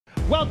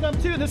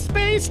Welcome to the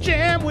Space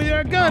Jam.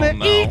 We're gonna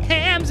eat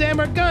hams and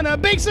we're gonna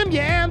bake some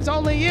yams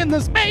only in the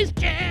Space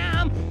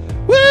Jam.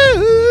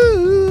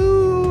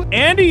 Woo!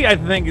 Andy, I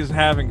think, is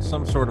having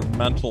some sort of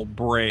mental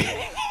break.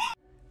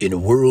 In a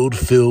world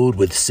filled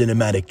with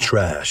cinematic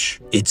trash,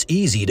 it's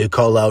easy to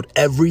call out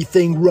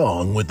everything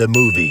wrong with a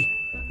movie.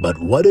 But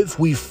what if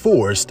we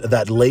forced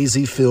that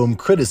lazy film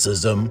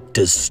criticism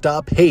to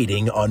stop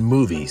hating on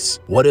movies?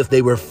 What if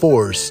they were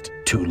forced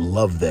to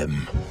love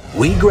them?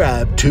 We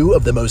grabbed two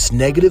of the most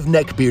negative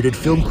neck-bearded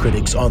film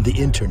critics on the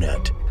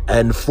internet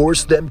and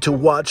forced them to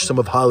watch some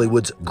of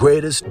Hollywood's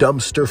greatest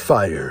dumpster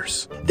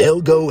fires. They'll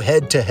go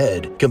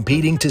head-to-head,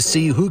 competing to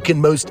see who can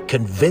most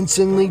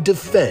convincingly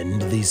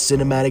defend these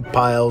cinematic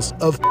piles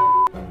of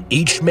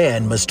Each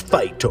man must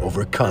fight to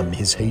overcome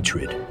his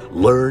hatred,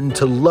 learn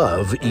to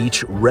love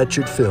each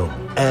wretched film,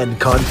 and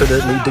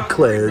confidently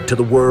declare to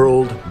the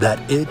world that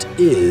it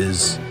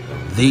is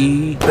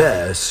the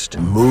best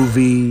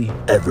movie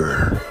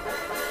ever.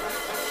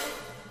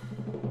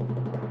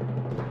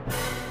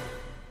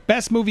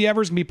 Best movie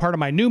ever is going to be part of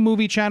my new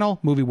movie channel,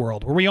 Movie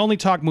World, where we only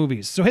talk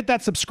movies. So hit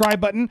that subscribe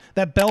button,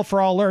 that bell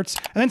for all alerts,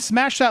 and then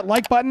smash that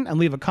like button and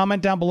leave a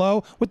comment down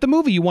below with the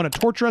movie you want to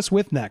torture us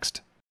with next.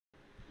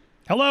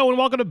 Hello and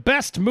welcome to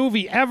Best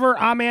Movie Ever.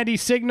 I'm Andy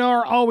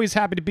Signor. Always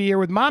happy to be here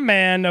with my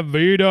man,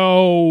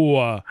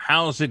 Vito.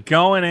 How's it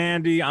going,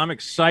 Andy? I'm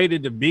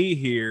excited to be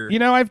here. You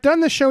know, I've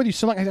done this show with you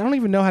so long, I don't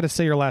even know how to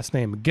say your last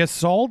name.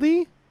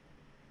 Gisaldi?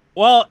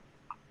 Well,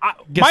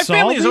 my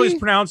family has always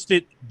pronounced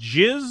it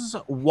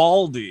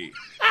Jizwaldi.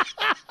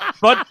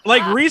 But,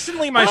 like,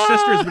 recently my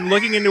sister's been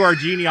looking into our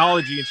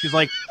genealogy, and she's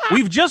like,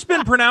 we've just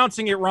been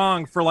pronouncing it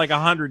wrong for, like,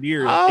 100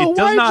 years. Oh,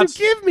 why'd you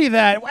give me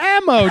that?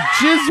 Ammo,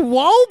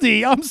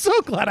 Jizwaldi. I'm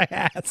so glad I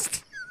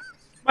asked.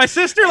 My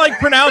sister, like,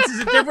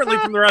 pronounces it differently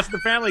from the rest of the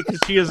family because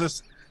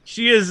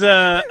she is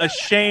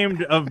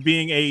ashamed of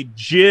being a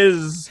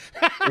Jizwaldi.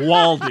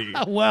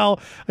 Well,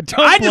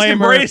 I just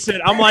embrace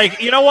it. I'm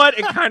like, you know what?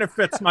 It kind of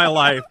fits my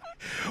life.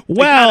 Well,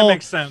 it kind of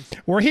makes sense.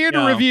 We're here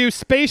to review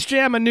Space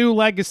Jam: A New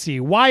Legacy.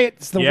 Why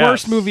it's the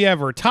worst movie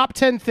ever. Top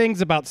 10 things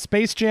about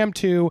Space Jam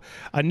 2: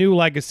 A New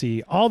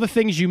Legacy. All the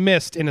things you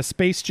missed in a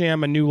Space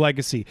Jam: A New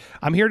Legacy.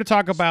 I'm here to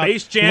talk about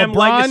Space Jam LeBron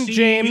Legacy,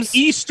 James,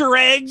 Easter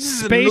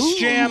eggs, Space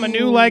Jam: A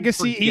New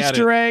Legacy,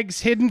 Easter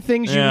eggs, hidden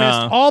things you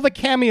missed, all the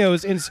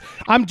cameos.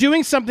 I'm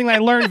doing something I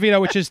learned,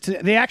 Vito, which is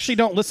they actually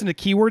don't listen to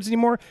keywords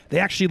anymore. They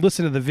actually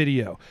listen to the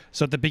video.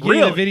 So at the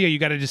beginning of the video, you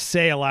got to just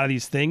say a lot of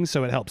these things,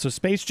 so it helps. So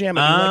Space Jam: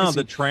 A New Legacy.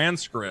 The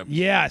transcript.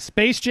 Yeah,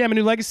 Space Jam: A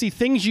New Legacy,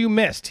 things you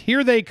missed.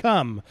 Here they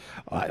come.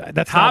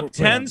 That's Top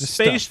 10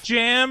 Space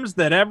Jams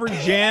that ever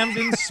jammed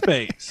in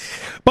space.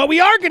 But we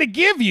are going to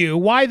give you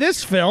why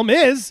this film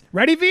is,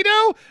 ready, Vito?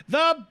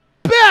 The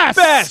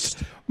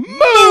best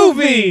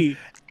movie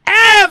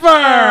ever!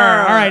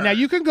 All right, now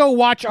you can go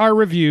watch our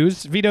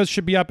reviews. Vito's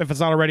should be up if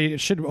it's not already.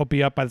 It should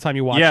be up by the time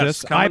you watch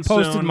this. I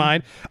posted soon.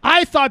 Mine.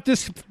 I thought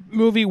this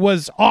movie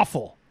was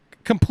awful.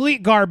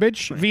 Complete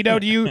garbage. Vito,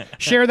 do you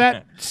share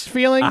that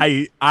feeling?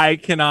 I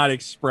cannot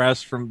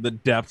express from the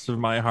depths of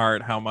my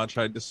heart how much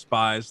I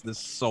despise this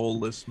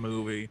soulless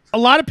movie. A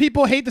lot of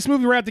people hate this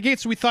movie right out the gate,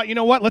 so we thought, you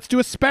know what? Let's do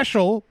a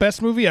special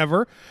best movie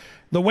ever.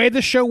 The way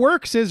the show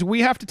works is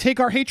we have to take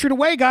our hatred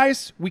away,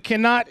 guys. We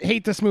cannot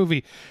hate this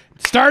movie.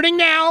 Starting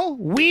now,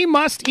 we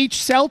must each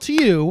sell to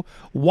you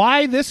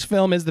why this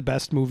film is the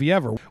best movie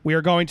ever. We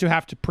are going to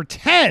have to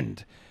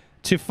pretend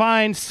to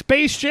find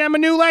Space Jam: A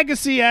New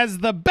Legacy as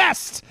the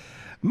best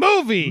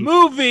movie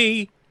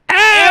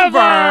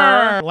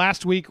ever!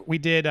 Last week, we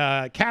did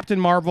Captain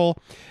Marvel,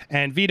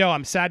 and Vito,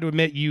 I'm sad to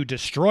admit you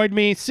destroyed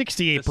me.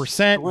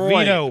 68%.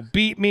 Vito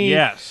beat me.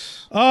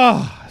 Yes.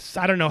 Oh,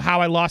 I don't know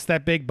how I lost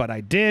that big, but I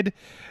did.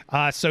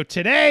 So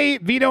today,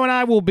 Vito and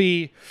I will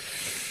be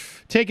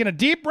taking a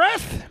deep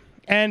breath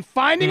and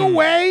finding a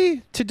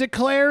way to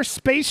declare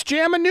Space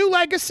Jam: A New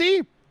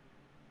Legacy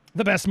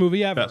the best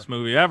movie ever. Best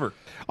movie ever.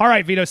 All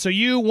right, Vito, so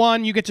you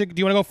won. You get to. Do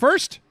you want to go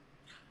first?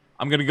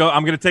 I'm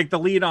gonna take the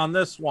lead on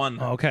this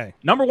one. Okay.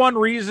 Number one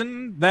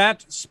reason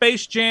that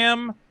Space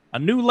Jam: A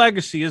New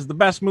Legacy is the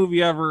best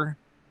movie ever.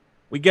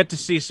 We get to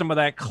see some of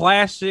that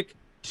classic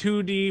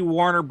 2D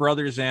Warner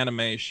Brothers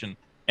animation,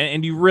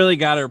 and you really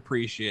got to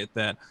appreciate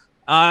that.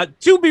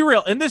 To be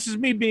real, and this is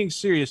me being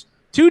serious,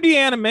 2D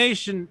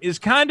animation is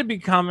kind of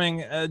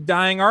becoming a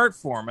dying art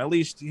form, at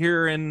least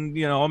here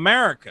in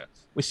America.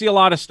 We see a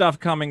lot of stuff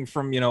coming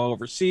from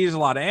overseas, a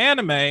lot of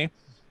anime.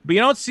 But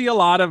you don't see a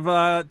lot of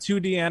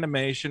 2D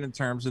animation in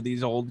terms of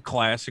these old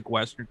classic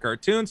Western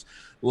cartoons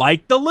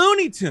like the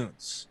Looney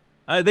Tunes.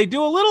 They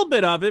do a little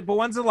bit of it, but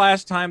when's the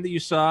last time that you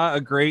saw a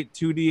great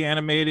 2D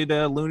animated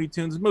Looney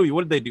Tunes movie?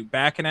 What did they do?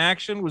 Back in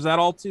Action? Was that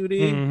all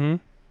 2D? Mm-hmm.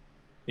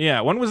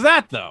 Yeah. When was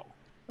that, though?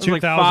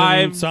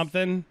 2000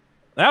 something.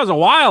 That was a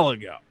while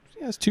ago.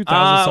 Yeah, it's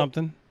 2000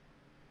 something.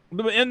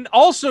 And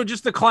also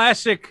just the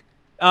classic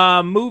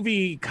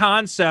movie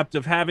concept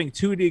of having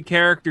 2D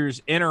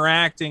characters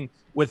interacting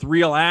with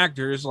real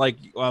actors, like,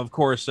 of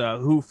course,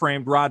 Who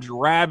Framed Roger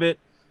Rabbit.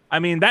 I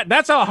mean,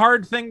 that's a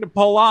hard thing to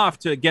pull off,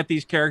 to get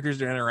these characters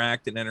to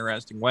interact in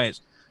interesting ways.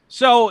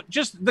 So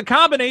just the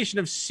combination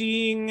of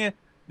seeing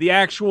the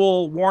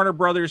actual Warner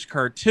Brothers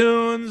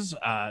cartoons,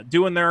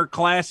 doing their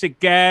classic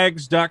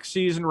gags, duck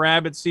season,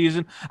 rabbit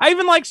season. I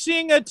even like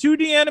seeing a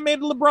 2D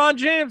animated LeBron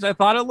James. I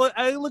thought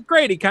it looked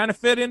great. He kind of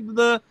fit into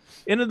the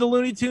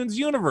Looney Tunes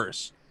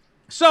universe.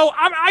 So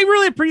I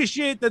really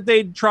appreciate that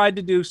they tried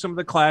to do some of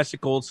the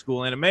classic old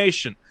school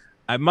animation.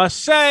 I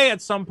must say,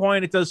 at some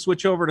point, it does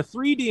switch over to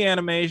 3D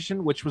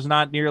animation, which was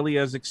not nearly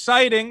as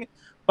exciting.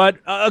 But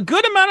a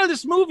good amount of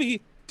this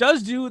movie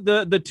does do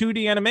the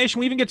 2D animation.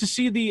 We even get to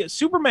see the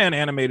Superman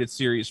animated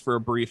series for a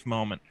brief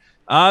moment.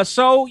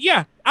 So,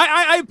 yeah,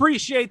 I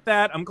appreciate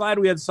that. I'm glad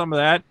we had some of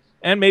that.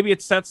 And maybe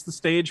it sets the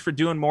stage for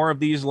doing more of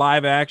these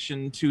live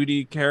action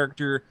 2D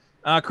character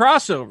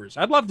crossovers.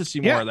 I'd love to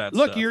see more of that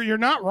look, stuff. You're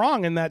not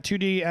wrong in that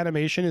 2D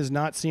animation is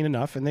not seen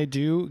enough, and they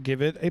do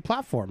give it a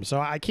platform. So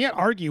I can't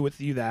argue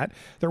with you that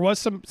there was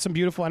some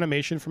beautiful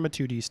animation from a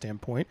 2D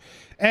standpoint.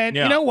 And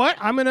you know what?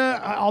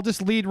 I'll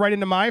just lead right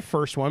into my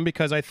first one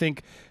because I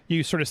think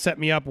you sort of set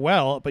me up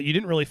well, but you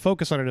didn't really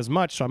focus on it as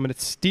much, so I'm going to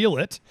steal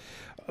it.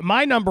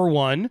 My number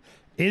one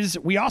is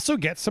we also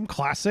get some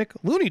classic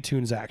Looney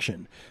Tunes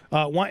action.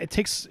 It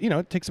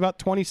takes about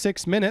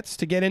 26 minutes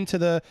to get into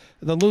the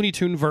Looney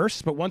Tune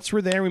verse, but once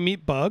we're there, we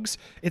meet Bugs.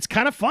 It's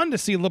kind of fun to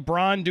see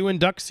LeBron doing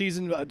duck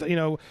season,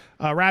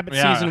 rabbit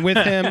season with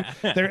him.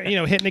 They're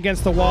hitting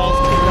against the walls,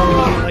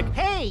 like,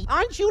 hey,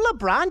 aren't you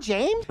LeBron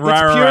James?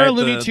 It's pure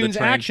Looney Tunes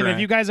the action. track.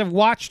 If you guys have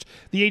watched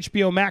the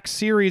HBO Max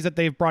series that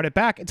they've brought it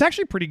back, it's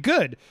actually pretty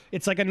good.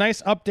 It's like a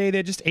nice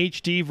updated, just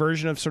HD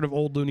version of sort of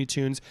old Looney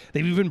Tunes.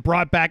 They've even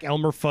brought back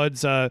Elmer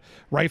Fudd's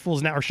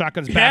rifles now or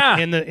shotguns back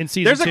in season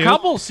 2. There's a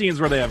couple scenes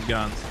where they have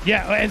guns.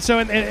 Yeah, and so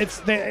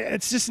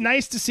it's just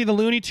nice to see the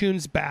Looney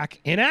Tunes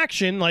back in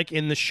action, like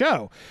in the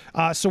show.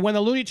 So when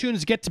the Looney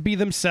Tunes get to be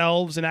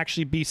themselves and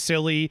actually be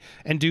silly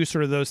and do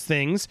sort of those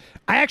things,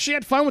 I actually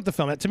had fun with the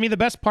film. To me, the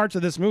best parts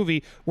of this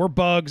movie were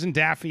Bugs and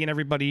Daffy and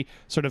everybody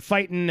sort of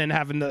fighting and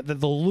having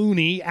the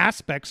loony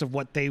aspects of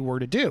what they were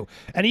to do.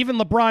 And even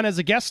LeBron as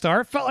a guest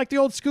star felt like the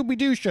old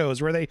Scooby-Doo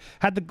shows where they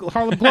had the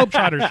Harlem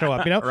Globetrotters show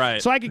up,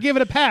 Right. So I could give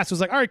it a pass. It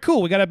was like, all right,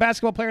 cool. We got a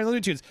basketball player in the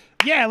Looney Tunes.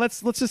 Yeah,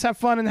 let's just have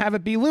fun and have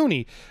it be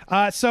loony.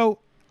 So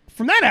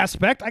from that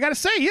aspect, I got to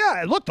say,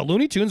 yeah, look, the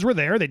Looney Tunes were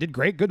there. They did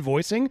great, good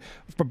voicing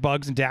for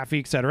Bugs and Daffy,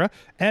 etc.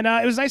 And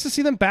it was nice to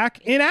see them back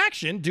in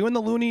action doing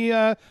the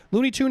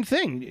Looney Tune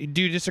thing.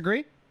 Do you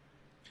disagree?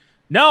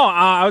 No,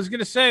 I was going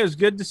to say it was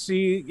good to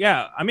see.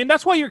 Yeah, I mean,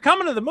 that's why you're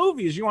coming to the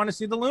movies. You want to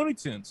see the Looney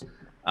Tunes.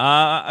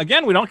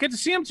 Again, we don't get to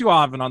see them too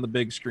often on the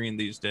big screen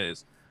these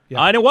days.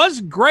 Yeah. And it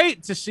was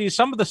great to see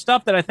some of the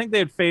stuff that I think they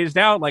had phased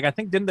out. Like, I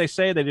think, didn't they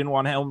say they didn't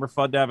want Elmer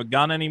Fudd to have a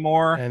gun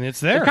anymore? And it's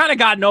there. They've kind of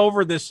gotten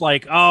over this,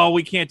 like, oh,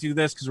 we can't do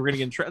this because we're going to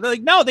get in trouble.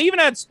 Like, no, they even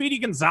had Speedy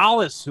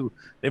Gonzalez, who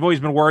they've always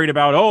been worried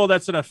about. Oh,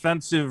 that's an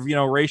offensive,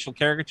 racial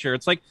caricature.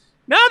 It's like,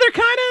 no, they're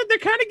kind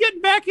of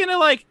getting back into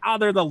like, oh,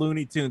 they're the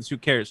Looney Tunes. Who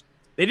cares?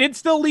 They did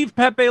still leave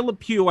Pepe Le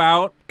Pew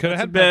out. Could have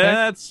had Pepe. Pepe.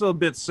 That's a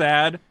bit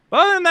sad.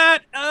 But other than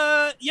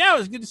that, yeah, it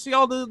was good to see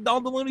all the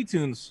Looney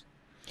Tunes.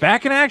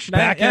 Back in action.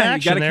 Back in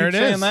action. You there keep it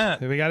saying is.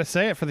 That. We got to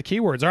say it for the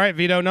keywords. All right,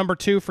 Vito, number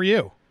 2 for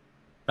you.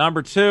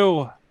 Number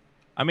 2.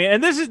 I mean,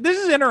 and this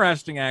is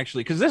interesting,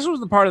 actually, because this was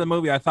the part of the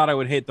movie I thought I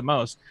would hate the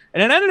most.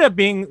 And it ended up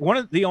being one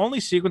of the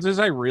only sequences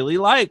I really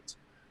liked.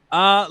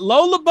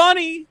 Lola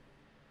Bunny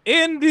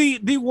in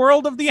the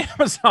world of the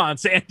Amazon.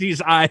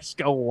 Sandy's eyes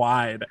go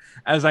wide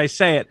as I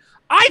say it.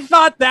 I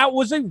thought that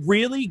was a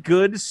really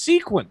good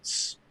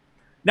sequence.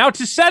 Now,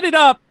 to set it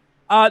up,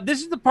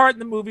 this is the part in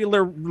the movie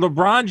where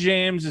LeBron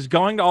James is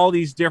going to all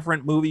these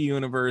different movie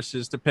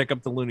universes to pick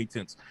up the Looney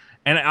Tunes.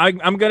 And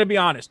I'm going to be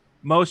honest.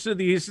 Most of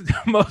these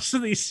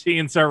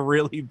scenes are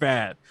really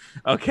bad.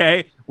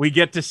 Okay. We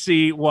get to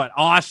see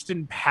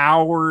Austin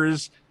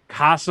Powers,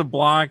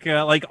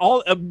 Casablanca, like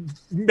all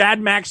Mad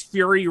Max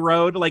Fury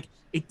Road. Like,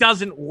 it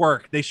doesn't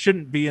work. They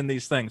shouldn't be in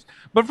these things.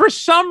 But for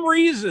some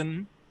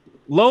reason,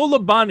 Lola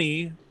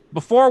Bunny,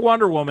 before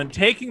Wonder Woman,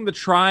 taking the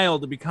trial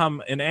to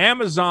become an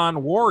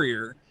Amazon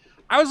warrior,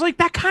 I was like,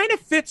 that kind of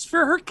fits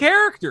for her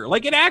character.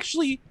 Like, it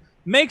actually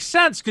makes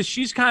sense because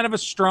she's kind of a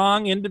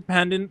strong,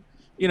 independent,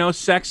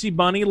 sexy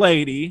bunny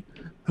lady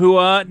who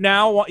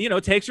now,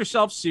 takes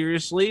herself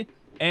seriously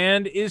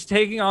and is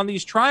taking on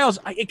these trials.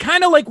 It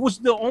kind of like was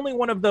the only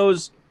one of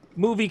those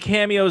movie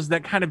cameos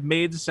that kind of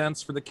made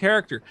sense for the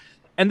character.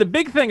 And the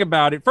big thing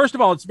about it, first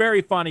of all, it's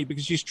very funny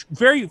because she's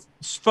very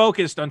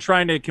focused on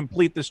trying to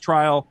complete this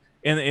trial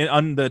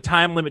on the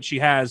time limit she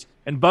has,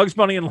 and Bugs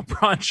Bunny and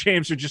LeBron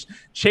James are just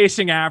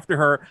chasing after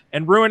her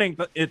and ruining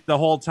it the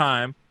whole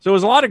time. So it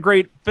was a lot of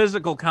great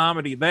physical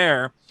comedy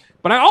there.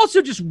 But I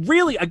also just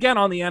really, again,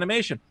 on the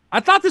animation, I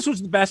thought this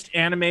was the best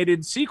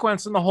animated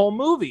sequence in the whole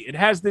movie. It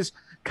has this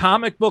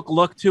comic book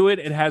look to it.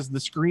 It has the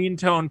screen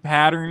tone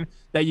pattern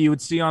that you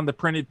would see on the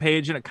printed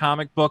page in a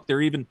comic book.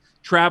 They're even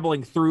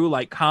traveling through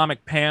like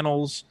comic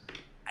panels.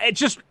 It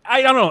just,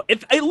 I don't know.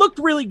 It looked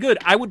really good.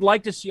 I would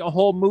like to see a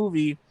whole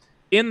movie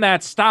in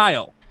that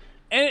style.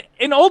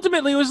 And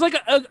ultimately, it was like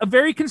a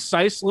very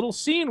concise little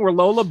scene where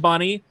Lola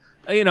Bunny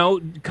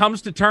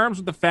comes to terms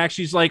with the fact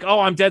she's like, oh,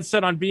 I'm dead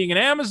set on being an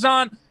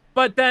Amazon.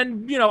 But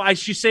then,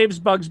 she saves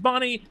Bugs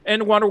Bunny,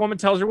 and Wonder Woman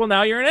tells her, well,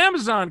 now you're an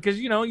Amazon because,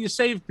 you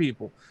save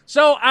people.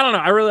 So, I don't know.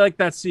 I really like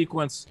that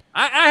sequence.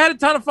 I had a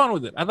ton of fun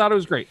with it. I thought it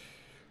was great.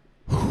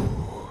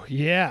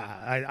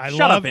 Yeah, I Shut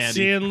love up, Andy.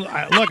 seeing.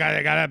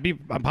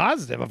 I'm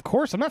positive. Of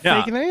course, I'm not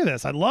faking any of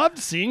this. I loved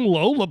seeing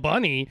Lola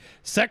Bunny,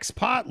 sex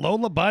pot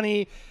Lola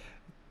Bunny,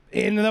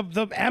 in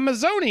the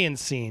Amazonian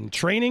scene,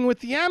 training with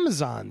the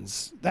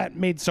Amazons. That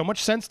made so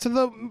much sense to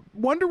the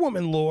Wonder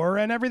Woman lore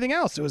and everything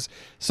else. It was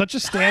such a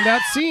standout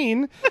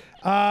scene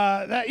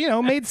that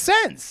made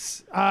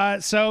sense.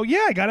 So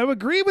yeah, I got to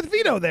agree with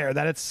Vito there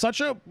that it's such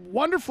a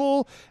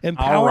wonderful,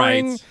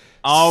 empowering.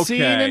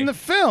 Scene in the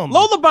film.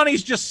 Lola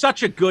Bunny's just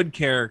such a good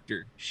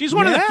character. She's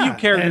one of the few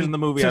characters in the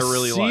movie I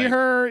really like. See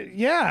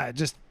her,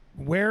 just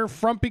wear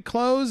frumpy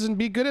clothes and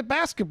be good at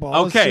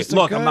basketball. Okay,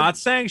 look, I'm not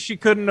saying she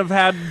couldn't have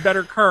had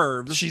better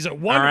curves. She's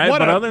what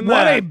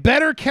a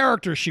better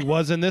character she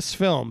was in this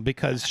film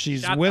because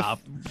she's with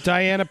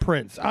Diana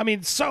Prince. I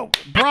mean, so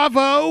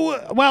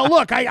bravo. Well,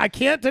 look, I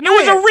can't deny it. It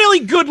was a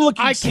really good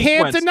looking I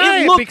can't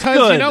deny it because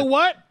good. You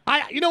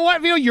know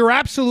what? Vito, you're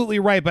absolutely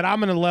right, but I'm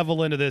going to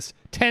level into this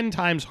 10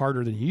 times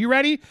harder than you. You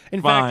ready?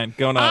 In fact,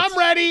 go nuts. I'm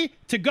ready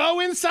to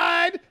go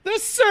inside the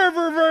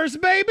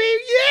serververse, baby.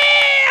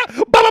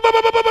 Yeah!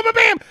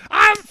 Bam!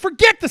 I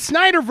forget the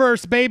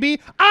Snyderverse, baby.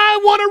 I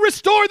want to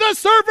restore the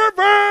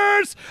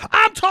serververse.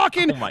 I'm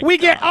talking. We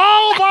get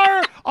all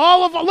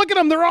of look at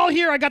them. They're all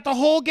here. I got the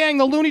whole gang,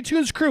 the Looney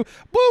Tunes crew.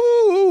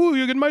 Woo!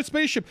 You get my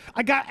spaceship.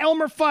 I got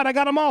Elmer Fudd. I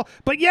got them all.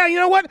 But yeah, you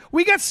know what?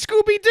 We got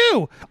Scooby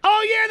Doo.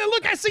 Oh yeah, then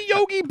look, I see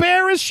Yogi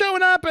Bear is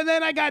showing up, and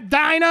then I got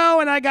Dino,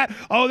 and I got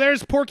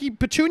there's Porky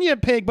Petunia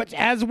Pig. But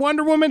as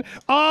Wonder Woman,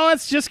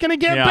 it's just gonna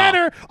get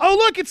better. Oh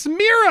look, it's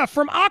Mira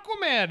from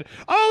Aquaman.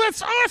 Oh,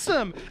 that's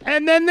awesome.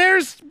 And then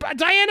there's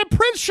Diana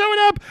Prince showing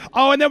up.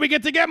 Oh, and then we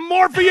get to get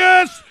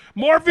Morpheus.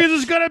 Morpheus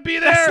is going to be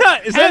there.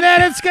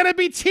 Then it's going to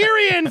be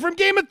Tyrion from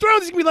Game of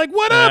Thrones. He's going to be like,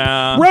 what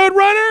up,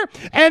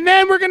 Roadrunner? And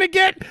then we're going to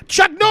get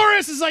Chuck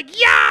Norris is like,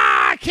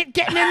 yeah,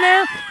 getting in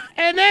there.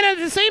 And then at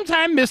the same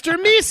time, Mr.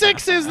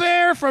 Meeseeks is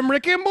there from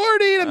Rick and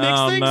Morty to mix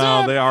things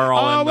up. They are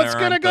all in what's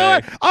there, gonna aren't go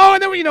they? on? Oh,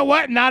 and then you know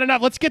what? Not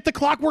enough. Let's get the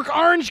Clockwork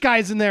Orange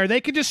guys in there.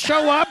 They could just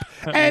show up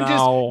and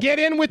just get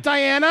in with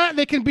Diana.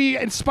 They can be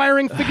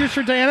inspiring figures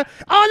for Diana.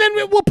 Oh, and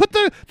then we'll put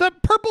the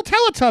purple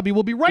Teletubby.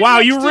 We'll be right. Wow,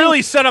 next you to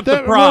really set up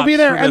the props. We'll be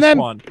there, for and this then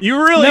one.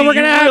 You really we're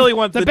gonna have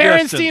want the the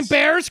Berenstein distance.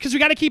 Bears because we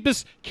got to keep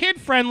this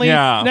kid friendly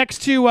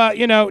next to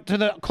to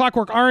the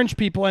Clockwork Orange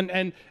people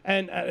and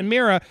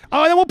Mira.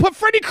 Oh, and then we'll put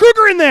Freddy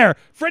Krueger in there.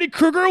 Freddy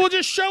Krueger will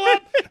just show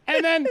up,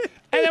 and then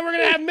we're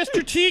gonna have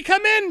Mr. T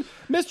come in.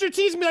 Mr.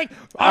 T's gonna be like,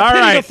 "I'll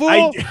pity the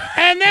fool,"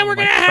 and then we're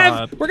gonna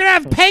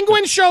have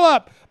Penguin show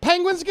up.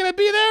 Penguin's gonna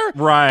be there,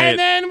 right? And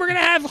then we're gonna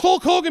have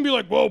Hulk Hogan be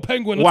like, "Whoa,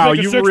 Penguin! Let's wow,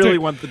 make you a really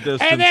went the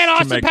distance." And then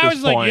Austin to make Powers this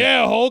is like, point.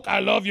 "Yeah, Hulk, I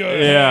love you.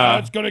 Yeah,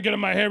 it's gonna get in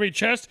my hairy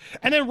chest."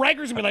 And then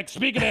Riker's gonna be like,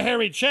 "Speaking of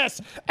hairy chests,"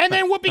 and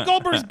then Whoopi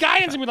Goldberg's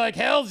guidance gonna be like,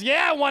 "Hell's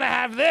yeah, I want to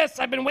have this.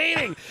 I've been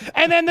waiting."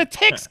 And then the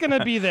Tick's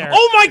gonna be there.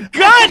 Oh my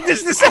God!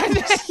 This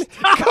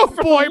Goat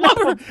Boy.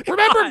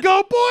 Remember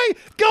Goat Boy?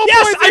 Goat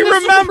yes, Boy's in the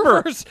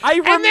remember. Serververse. I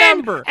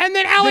remember. And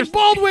then Alec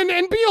Baldwin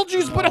and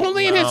Beetlejuice, but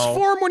only in his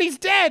form when he's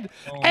dead.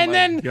 And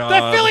then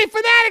the Philly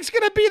Fanatic's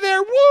gonna be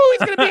there. Woo!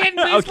 He's gonna be hitting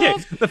baseballs.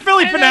 Okay, the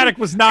Philly Fanatic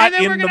was not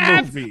in the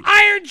movie.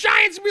 Iron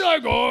Giants be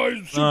like, "Oh,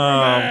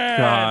 Superman." Oh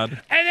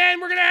God! And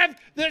then we're gonna have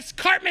this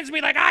Cartman's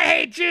be like, "I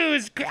hate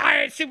Jews."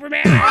 Iron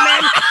Superman. Iron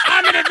Man.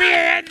 I'm gonna be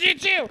a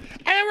Jew.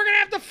 And then we're gonna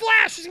have the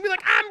Flash. He's gonna be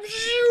like, "I'm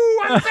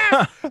Jew. I'm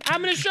fast.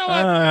 I'm gonna show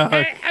up."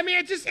 And, I mean,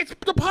 it's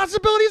the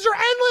possibilities are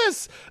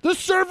endless. The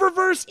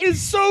Serververse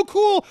is so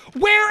cool.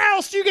 Where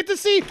else do you get to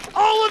see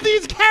all of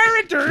these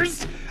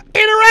characters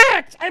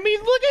interact? I mean,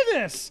 look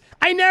at this.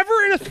 I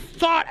never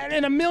thought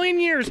in a million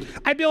years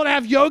I'd be able to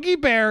have Yogi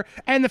Bear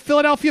and the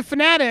Philadelphia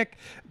Fanatic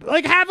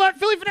have a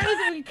Philly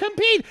Fanatic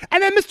compete,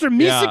 and then Mr.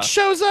 Meeseeks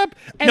shows up.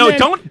 And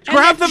don't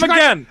grab them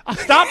again.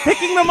 Stop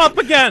picking them up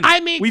again. I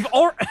mean,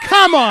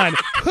 come come on.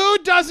 Who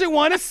doesn't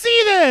want to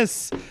see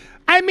this?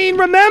 I mean,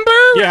 remember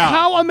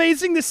how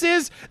amazing this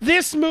is?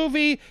 This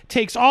movie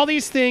takes all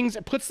these things,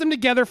 puts them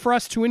together for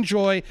us to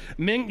enjoy,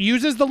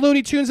 uses the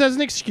Looney Tunes as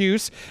an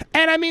excuse,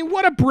 and I mean,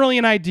 what a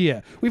brilliant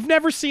idea. We've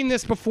never seen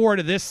this before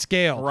to this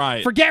scale.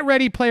 Right. Forget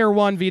Ready Player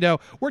One, Vito.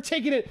 We're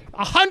taking it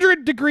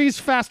 100 degrees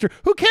faster.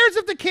 Who cares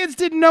if the kids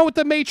didn't know what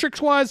The Matrix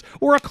was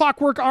or A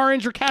Clockwork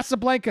Orange or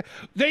Casablanca?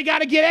 They got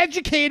to get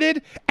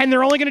educated, and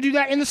they're only going to do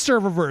that in the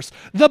Serververse.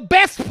 The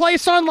best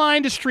place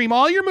online to stream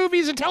all your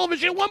movies and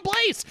television in one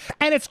place,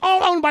 and it's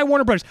all owned by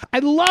Warner Brothers. I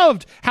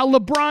loved how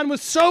LeBron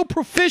was so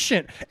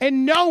proficient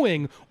in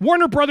knowing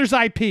Warner Brothers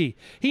IP.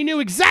 He knew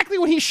exactly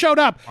when he showed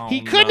up.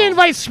 He couldn't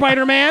invite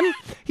Spider-Man.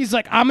 He's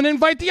like, I'm going to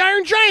invite the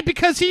Iron Giant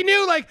because he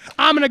knew, like,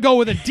 I'm going to go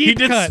with a deep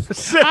cut.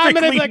 I'm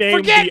going to be like,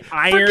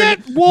 forget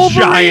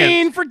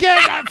Wolverine,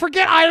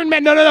 forget Iron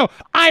Man. No.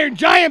 Iron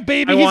Giant,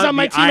 baby. He's on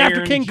my team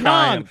after King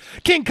Kong.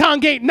 King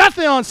Kong ain't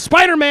nothing on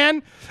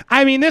Spider-Man.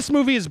 I mean, this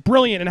movie is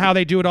brilliant in how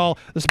they do it all.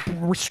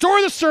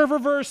 Restore the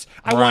Serververse.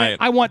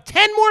 I want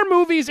 10 more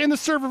movies in the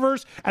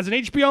Serververse as an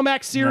HBO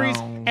Max series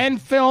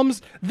and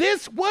films.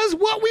 This was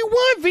what we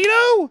want,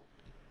 Vito.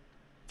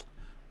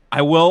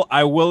 I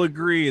will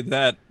agree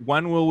that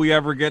when will we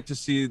ever get to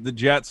see the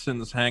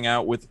Jetsons hang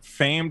out with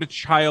famed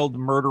child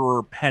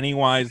murderer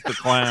Pennywise the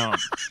Clown?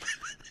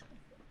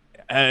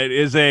 It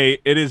is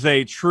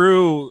a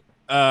true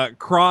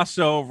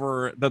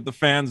crossover that the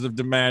fans have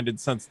demanded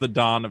since the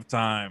dawn of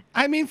time.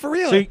 I mean, for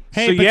real. So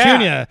Petunia.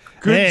 Yeah,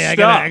 good hey,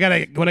 stuff. I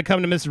gotta want to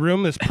come to this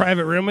room, this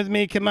private room with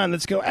me. Come on,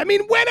 let's go. I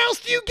mean, when else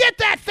do you get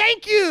that?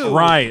 Thank you.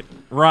 Right.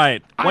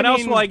 When else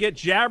mean, will I get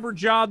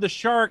Jabberjaw the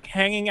shark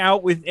hanging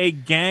out with a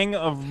gang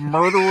of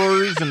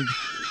murderers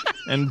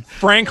and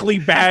frankly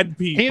bad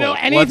people? You know,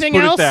 anything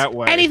Let's put else? it that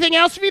way. Anything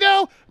else,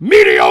 Vito?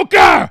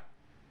 Mediocre.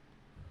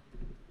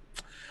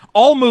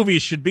 All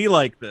movies should be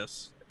like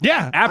this.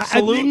 Yeah,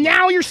 Absolutely.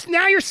 Now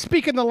you're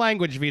speaking the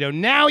language, Vito.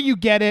 Now you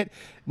get it.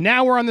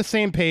 Now we're on the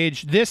same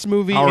page. This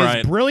movie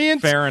is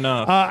brilliant. Fair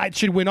enough. It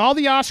should win all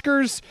the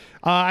Oscars.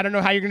 I don't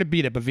know how you're going to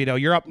beat it, but Vito,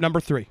 you're up number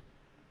 3.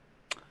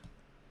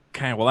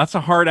 Okay, well, that's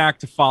a hard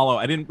act to follow.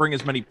 I didn't bring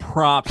as many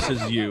props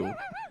as you,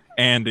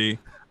 Andy.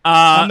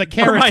 On the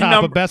for my carrot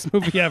top of best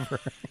movie ever.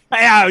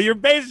 Yeah, you're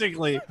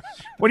basically.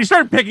 When you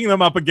started picking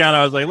them up again,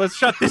 I was like, "Let's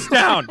shut this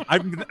down."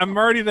 I'm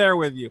already there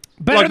with you.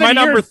 Better Look, than my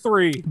number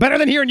hearing- 3. Better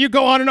than hearing you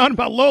go on and on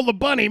about Lola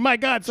Bunny. My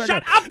God, sorry.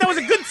 Shut up! That was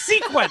a good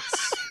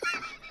sequence.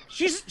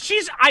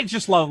 She's. I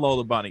just love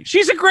Lola Bunny.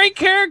 She's a great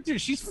character.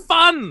 She's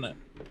fun.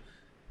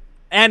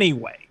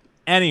 Anyway,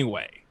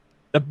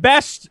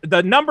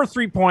 the number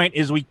 3 point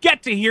is we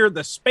get to hear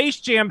the Space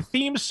Jam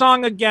theme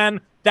song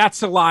again.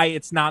 That's a lie.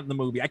 It's not in the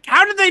movie.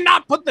 How did they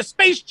not put the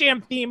Space Jam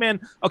theme in?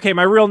 Okay,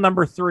 my real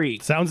number 3.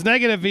 Sounds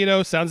negative,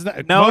 Vito. Sounds No.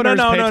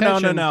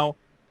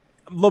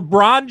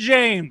 LeBron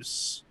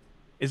James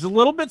is a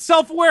little bit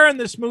self-aware in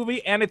this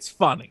movie, and it's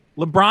funny.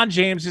 LeBron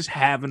James is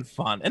having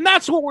fun, and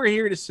that's what we're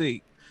here to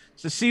see.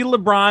 To see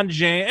LeBron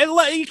James,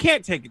 and you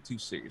can't take it too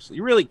seriously.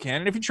 You really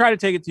can't. And if you try to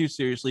take it too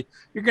seriously,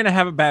 you're going to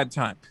have a bad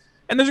time.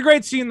 And there's a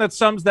great scene that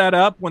sums that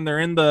up when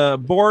they're in the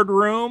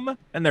boardroom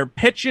and they're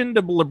pitching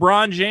to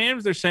LeBron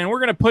James. They're saying, we're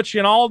going to put you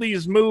in all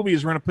these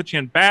movies. We're going to put you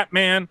in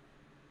Batman.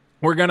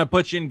 We're going to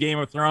put you in Game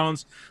of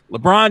Thrones.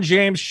 LeBron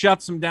James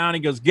shuts him down. He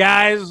goes,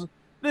 guys,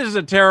 this is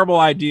a terrible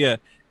idea.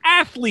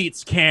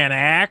 Athletes can't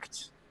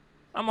act.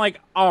 I'm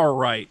like, all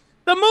right.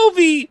 The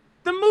movie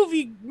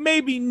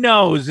maybe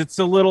knows it's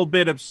a little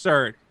bit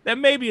absurd, that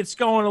maybe it's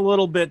going a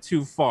little bit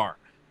too far.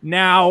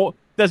 Now,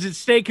 does it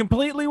stay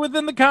completely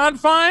within the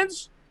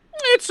confines?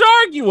 It's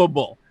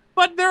arguable,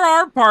 but there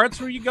are parts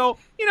where you go,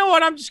 you know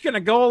what, I'm just going to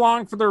go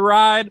along for the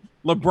ride.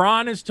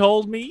 LeBron has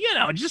told me,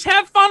 just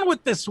have fun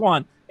with this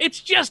one. It's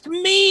just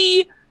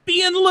me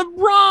being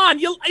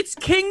LeBron. It's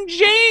King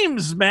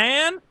James,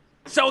 man.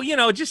 So,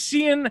 just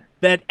seeing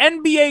that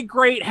NBA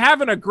great,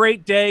 having a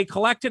great day,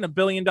 collecting $1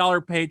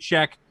 billion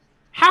paycheck,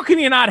 how can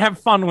you not have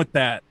fun with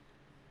that?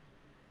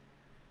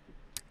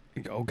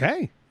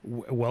 Okay,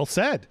 well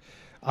said.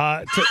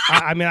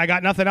 I mean, I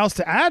got nothing else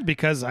to add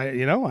because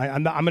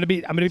I'm gonna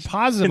be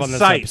positive on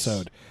this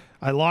episode.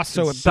 I lost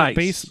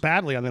base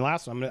badly on the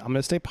last one. I'm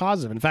gonna stay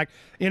positive. In fact,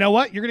 you know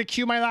what? You're gonna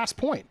cue my last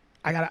point.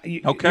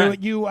 Okay.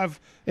 You have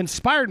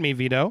inspired me,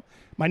 Vito.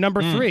 My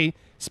number 3.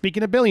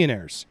 Speaking of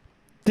billionaires,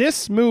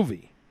 this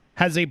movie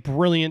has a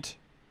brilliant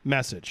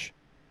message.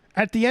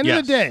 At the end of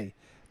the day,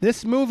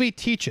 this movie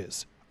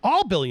teaches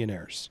all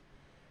billionaires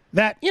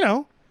that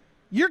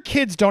your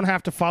kids don't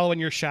have to follow in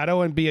your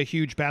shadow and be a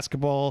huge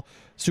basketball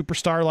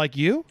superstar like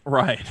you.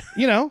 Right.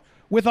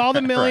 With all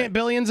the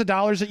billions of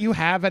dollars that you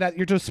have at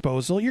your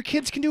disposal, your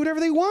kids can do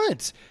whatever they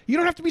want. You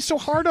don't have to be so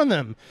hard on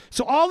them.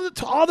 So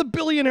to all the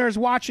billionaires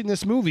watching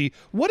this movie,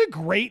 what a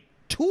great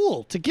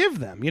tool to give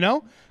them,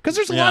 because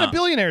there's a lot of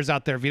billionaires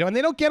out there, Vito, and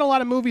they don't get a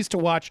lot of movies to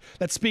watch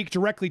that speak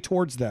directly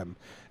towards them.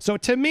 So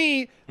to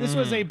me, this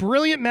was a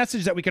brilliant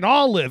message that we can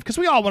all live, because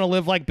we all want to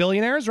live like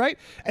billionaires, right?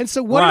 And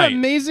so what an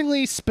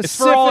amazingly specific it's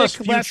for all us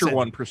future lesson.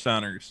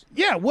 1%ers.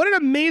 Yeah, what an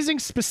amazing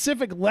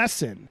specific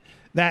lesson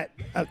that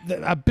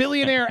a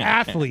billionaire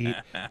athlete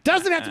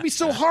doesn't have to be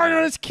so hard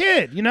on his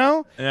kid,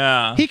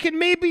 Yeah. He can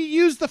maybe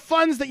use the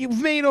funds that you've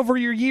made over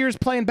your years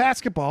playing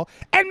basketball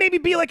and maybe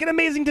be like an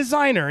amazing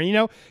designer.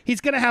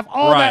 He's going to have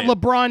all that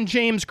LeBron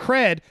James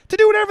cred to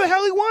do whatever the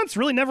hell he wants.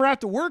 Really never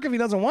have to work if he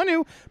doesn't want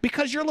to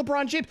because you're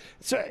LeBron James.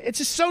 So it's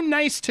just so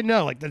nice to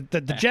know, like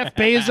the Jeff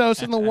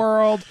Bezos in the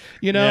world,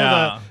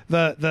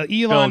 the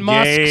Elon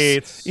Musk.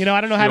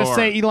 I don't know how to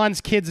say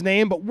Elon's kid's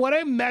name, but what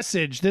a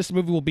message this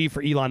movie will be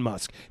for Elon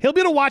Musk. He'll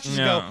be able to watch this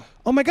and go,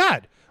 oh my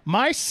God,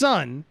 my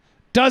son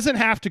doesn't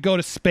have to go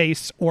to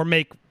space or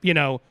make,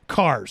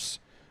 cars.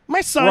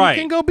 My son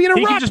can go be in a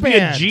rock band. He can just be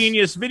a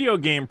genius video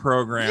game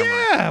programmer.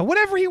 Yeah,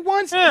 whatever he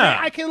wants. Yeah.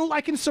 I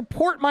can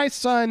support my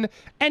son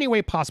any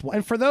way possible.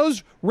 And for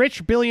those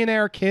rich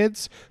billionaire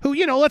kids who,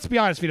 let's be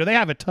honest, Vito, they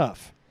have it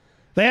tough.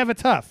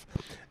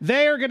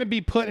 They are going to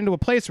be put into a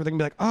place where they can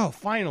be like, oh,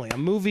 finally, a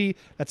movie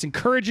that's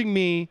encouraging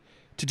me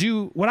to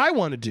do what I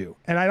want to do,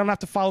 and I don't have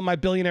to follow my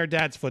billionaire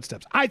dad's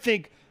footsteps. I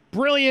think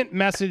brilliant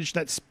message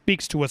that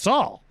speaks to us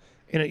all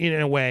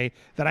in a way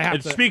that I have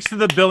It to. speaks to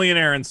the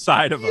billionaire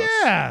inside of us.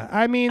 Yeah,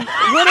 I mean,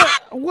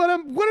 what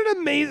an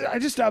amazing,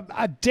 just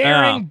a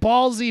daring,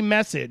 ballsy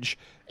message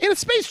in a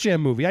Space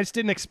Jam movie. I just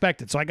didn't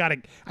expect it, so I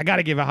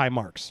gotta give it high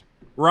marks.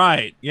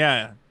 Right.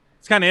 Yeah.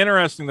 It's kind of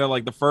interesting that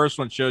like the first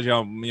one shows you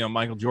how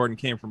Michael Jordan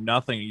came from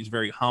nothing. He's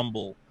very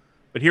humble,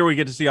 but here we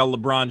get to see how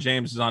LeBron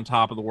James is on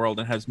top of the world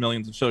and has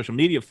millions of social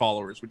media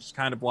followers, which is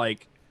kind of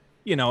like,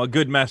 a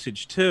good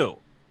message too.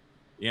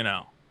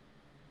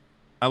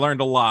 I learned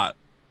a lot.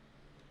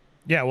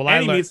 Yeah, well,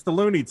 And he meets the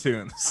Looney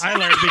Tunes. I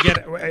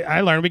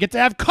learned we get to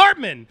have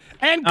Cartman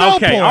and Go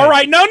Okay, Boy. all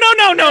right. No.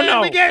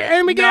 And we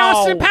get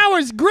Austin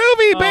Powers,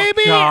 groovy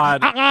baby.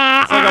 God. It's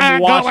like I'm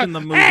watching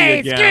the movie hey,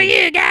 again. screw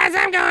you guys!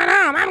 I'm going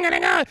home. I'm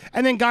gonna go.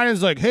 And then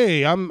Guyan's like,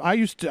 hey, I'm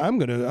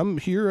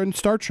here in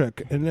Star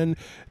Trek. And then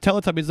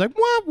Teletubby's like,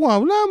 wah wah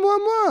wah wah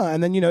wah.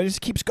 And then it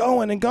just keeps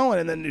going and going.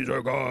 And then he's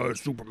like, oh,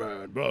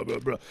 Superman, blah blah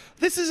blah.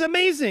 This is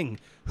amazing.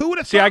 Who would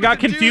have See, thought I got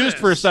we could do confused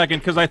for a this? second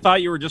because I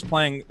thought you were just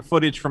playing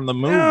footage from the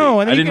movie.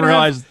 No, and I then didn't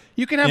realize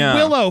you can have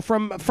Willow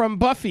from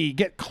Buffy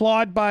get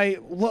clawed by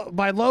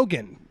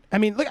Logan. I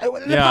mean, look,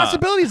 the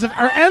possibilities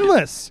are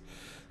endless.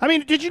 I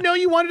mean, did you know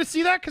you wanted to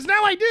see that? Because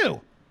now I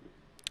do.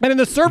 And in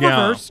the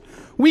Serververse,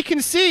 we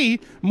can see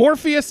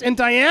Morpheus and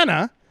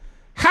Diana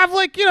have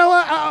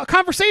a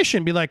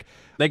conversation. Be like,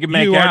 they can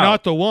make you out. are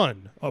not the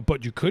one.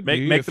 But you could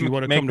be if you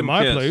want to come to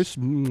my place.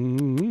 Oh.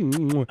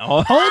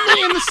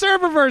 Only in the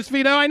Serververse,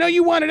 Vito. I know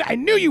you wanted it. I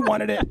knew you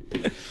wanted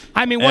it.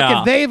 I mean,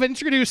 if they've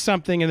introduced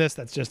something in this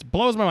that just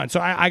blows my mind. So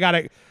I got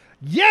to,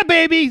 yeah,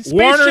 baby. Space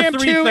Warner Jam 2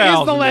 is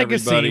 3000, the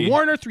legacy. everybody.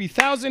 Warner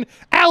 3000,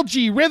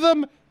 Algae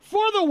Rhythm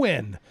for the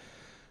win.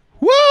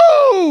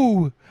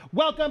 Woo!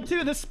 Welcome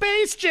to the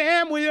Space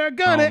Jam. We are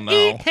gonna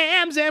eat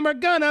hams and we're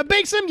gonna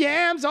bake some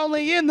yams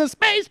only in the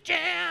Space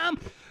Jam.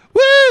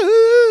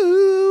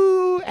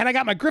 Woo! And I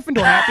got my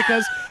Gryffindor hat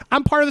because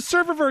I'm part of the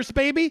Serververse,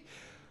 baby.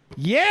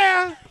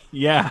 Yeah.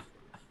 Yeah.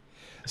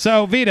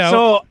 So, Vito.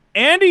 So,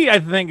 Andy, I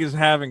think, is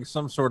having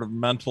some sort of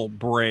mental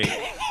break,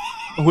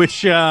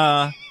 which,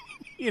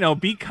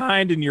 be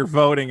kind in your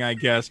voting, I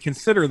guess.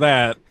 Consider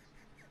that.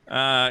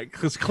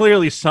 Because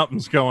clearly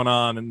something's going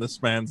on in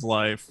this man's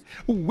life.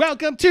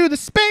 Welcome to the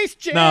Space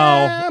Jam.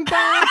 No.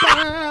 Ba,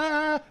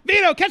 ba.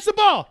 Vito, catch the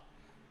ball.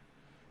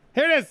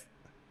 Here it is.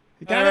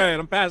 You got All it? right,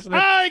 I'm passing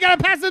it. Oh, you got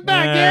to pass it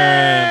back.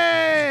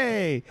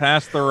 Yay.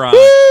 Pass the rock.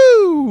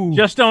 Woo!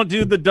 Just don't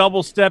do the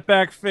double step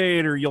back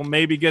fade or you'll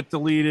maybe get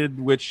deleted,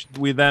 which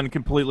we then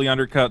completely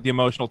undercut the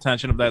emotional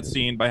tension of that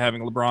scene by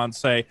having LeBron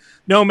say,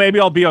 no, maybe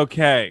I'll be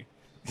okay.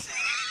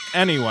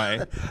 Anyway.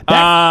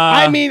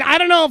 I mean, I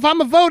don't know if I'm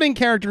a voting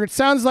character. It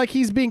sounds like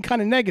he's being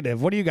kind of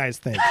negative. What do you guys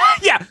think?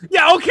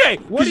 Yeah, okay.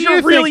 What do you're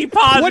you really think?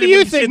 positive. What do you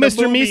when think, say the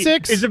Mr. movie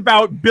Meeseeks? is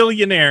about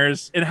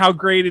billionaires and how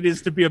great it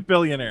is to be a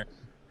billionaire.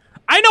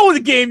 I know the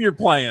game you're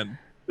playing.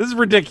 This is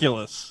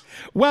ridiculous.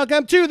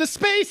 Welcome to the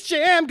Space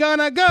Jam.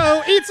 Gonna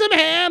go eat some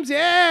hams.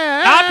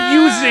 Yeah. Stop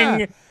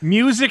using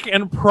music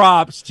and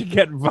props to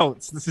get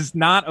votes. This is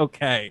not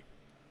okay.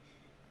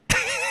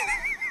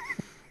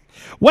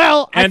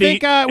 Well, Andy, I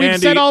think we've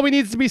said all we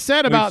need to be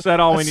said about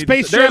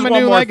Space Jam: A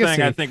New Legacy.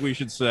 Thing I think we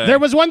should say. There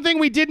was one thing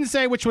we didn't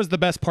say, which was the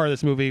best part of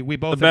this movie. We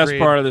both the best agreed.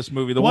 part of this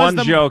movie. The Was one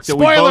the- joke that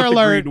we spoiler both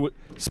alert. agreed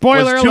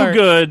Spoiler was alert. too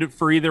good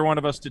for either one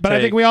of us to But take.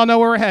 I think we all know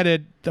where we're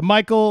headed. The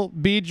Michael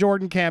B.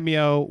 Jordan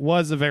cameo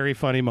was a very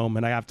funny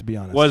moment. I have to be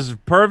honest. Was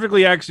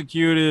perfectly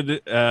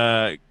executed.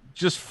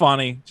 Just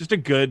funny. Just a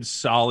good,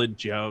 solid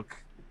joke.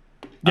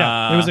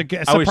 Yeah, it was a I wish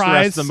the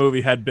surprise. rest of the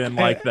movie had been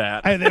like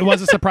that. It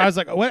was a surprise.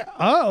 Like, what?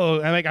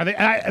 Oh, I'm like, are they?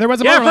 There was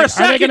a Yeah, moment.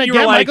 for a Like, are they second going to you get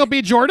were like- Michael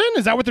B. Jordan?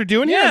 Is that what they're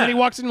doing here? And Yeah. then he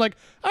walks in like,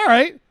 all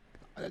right,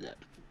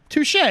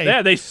 touche.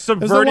 Yeah, they one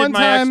subverted my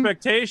time-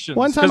 expectations.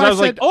 one time Because I I was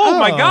like, said, oh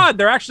my oh. God,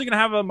 they're actually going to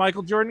have a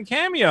Michael Jordan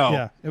cameo.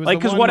 Yeah, it was like, the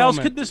because one what else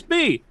moment. could this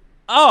be?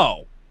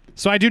 Oh.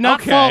 So I do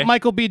not Okay. fault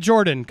Michael B.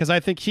 Jordan because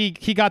I think he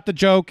got the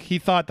joke. He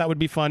thought that would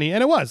be funny,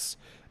 and it was.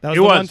 That was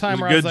It the was. one time It was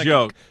a where I was good like,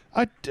 joke.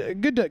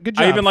 Good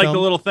job. I even like film.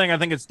 the little thing. I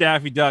think it's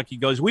Daffy Duck. He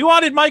goes, "We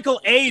wanted Michael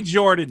A.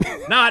 Jordan,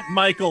 not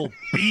Michael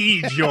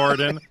B.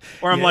 Jordan."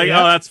 Where I'm Yeah, like,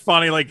 yeah. "Oh, that's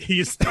funny." Like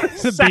he's the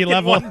second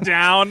B-level. one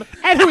down.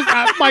 And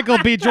Michael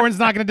B. Jordan's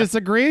not going to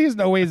disagree. There's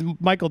no way he's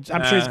Michael.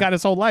 I'm sure he's got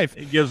his whole life.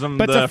 He gives him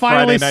But the to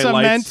finally Friday Night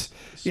Lights cement,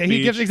 yeah,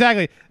 he gives speech.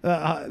 exactly.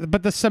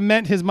 But to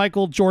cement his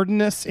Michael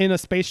Jordanness in a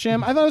Space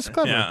Jam, I thought it was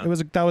clever.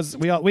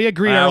 Yeah. We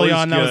agreed That early was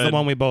on. That was the good.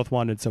 one we both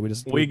wanted. So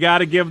We got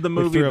to give the we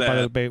movie threw it by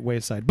that. the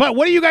wayside. But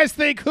what do you guys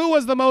think? Who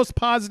was the most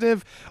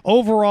positive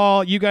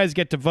overall? You guys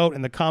get to vote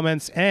in the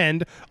comments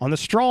and on the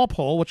straw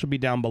poll, which will be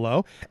down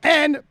below.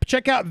 And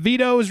check out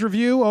Vito's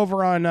review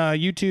over on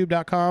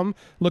YouTube.com.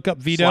 Look up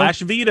Vito.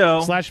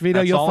 /Vito. /Vito.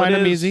 That's You'll all find it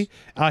him is. easy.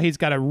 He's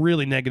got a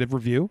really negative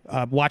review.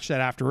 Watch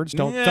that afterwards.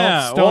 Don't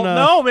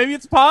no, maybe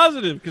it's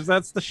positive because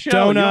that's the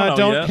show. You know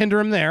don't yet. hinder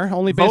him there.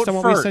 Only based Vote on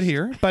what we first. said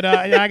here. But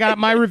I got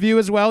my review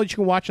as well, which you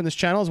can watch on this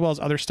channel, as well as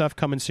other stuff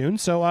coming soon.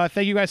 So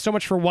thank you guys so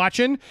much for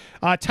watching.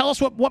 Tell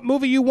us what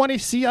movie you want to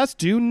see us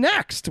do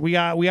next.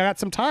 next? We got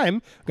some time.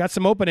 We got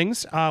some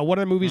openings. What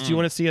other movies do you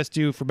want to see us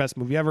do for best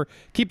movie ever?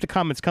 Keep the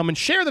comments coming.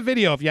 Share the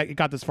video if you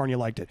got this far and you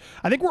liked it.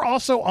 I think we're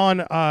also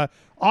on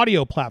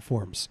audio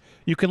platforms.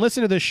 You can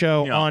listen to this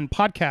show on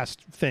podcast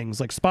things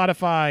like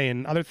Spotify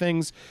and other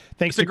things.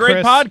 Thanks to Chris. It's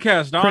a great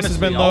podcast, honestly. Chris has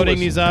been loading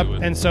these up,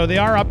 and so they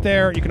are up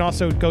there. You can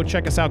also go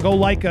check us out. Go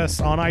like us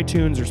on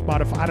iTunes or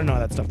Spotify. I don't know how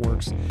that stuff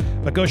works,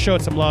 but go show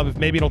it some love.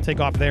 Maybe it'll take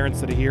off there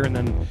instead of here, and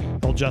then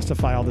they'll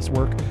justify all this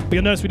work. But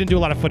you'll notice we didn't do a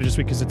lot of footage this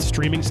week because it's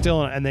streaming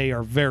still, and they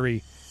are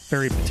very,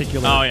 very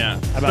particular. Oh yeah,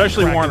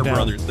 especially Warner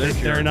Brothers.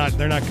 They're not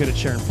good at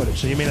sharing footage,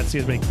 so you may not see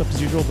as many clips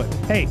as usual. But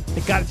hey,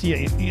 it got it to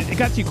you. It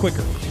got to you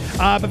quicker.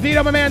 But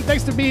Vito, my man,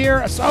 thanks to be here.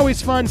 It's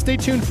always fun. Stay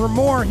tuned for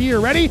more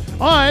here. Ready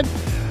on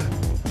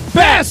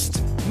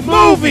Best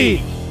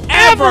Movie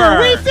Ever.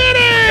 We did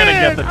it! We're gonna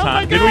get the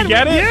time. Did we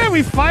get it? Yeah,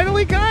 we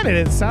finally got it.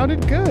 It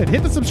sounded good.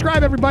 Hit the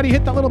subscribe, everybody.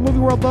 Hit that little Movie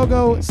World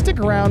logo. Stick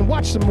around,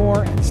 watch some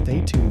more, and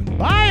stay tuned.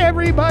 Bye,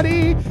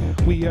 everybody.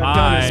 We are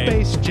gonna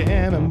Space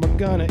Jam, and we're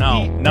gonna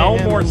eat. No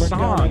more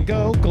songs.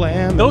 Go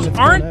glam. Those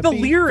aren't the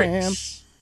lyrics.